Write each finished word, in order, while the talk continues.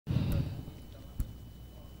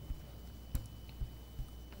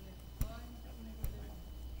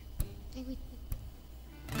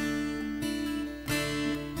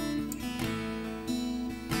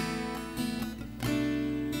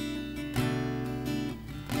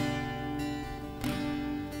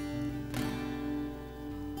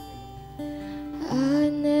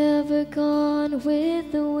you're gone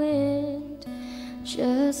with the wind,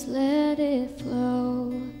 just let it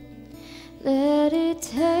flow. Let it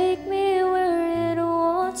take me where it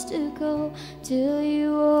wants to go, till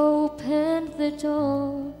you open the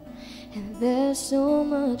door. And there's so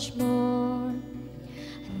much more.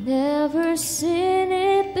 I've never seen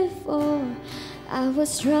it before. I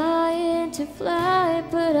was trying to fly,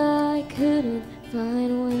 but I couldn't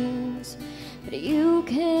find wings. But you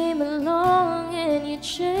came along and you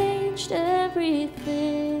changed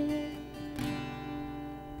everything.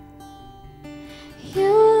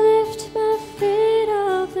 You lift my feet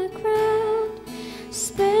off the ground,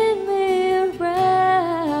 spin me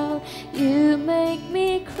around. You make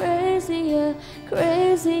me crazier,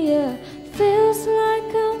 crazier. Feels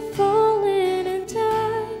like I'm falling in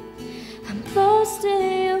time. I'm lost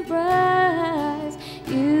in your eyes.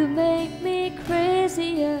 You make me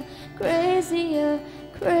crazier, crazier,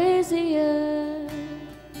 crazier.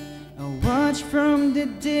 I watch from the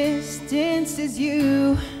distance as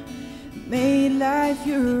you made life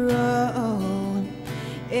your own.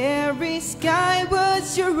 Every sky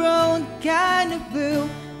was your own kind of blue,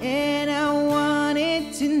 and I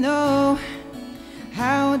wanted to know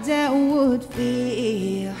how that would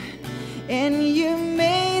feel. And you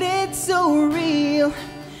made it so real.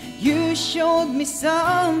 You showed me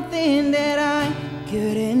something that I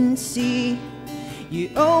couldn't see. You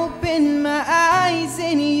opened my eyes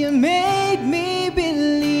and you made me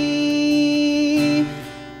believe.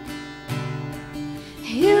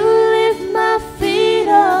 You lift my feet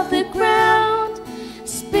off the ground,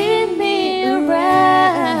 spin me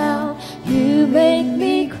around. You make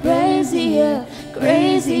me crazier,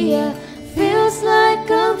 crazier. Feels like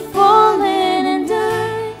I'm falling and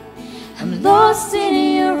I'm lost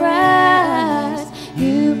in your eyes.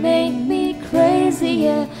 You make me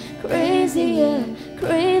crazier, crazier,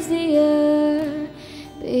 crazier.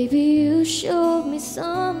 Baby, you showed me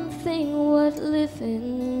something, what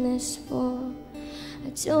living is for. I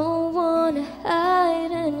don't wanna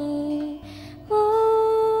hide anymore.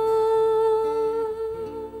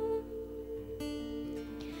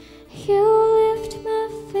 You lift my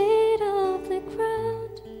feet off the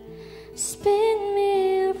ground, spin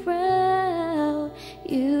me around.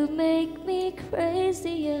 You make me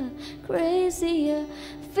crazier, crazier.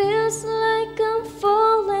 Feels like I'm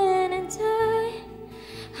falling and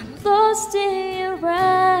I'm lost in your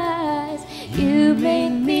eyes. You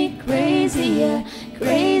make me crazier,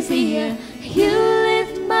 crazier. You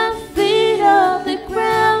lift my feet off the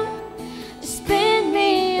ground, spin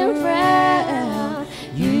me around.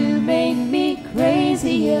 You make me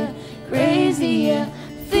crazier, crazier.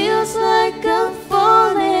 Feels like I'm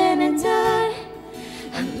falling and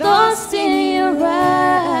I'm lost in your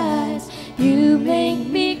eyes. You make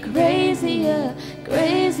me crazier,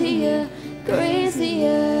 crazier,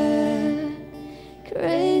 crazier.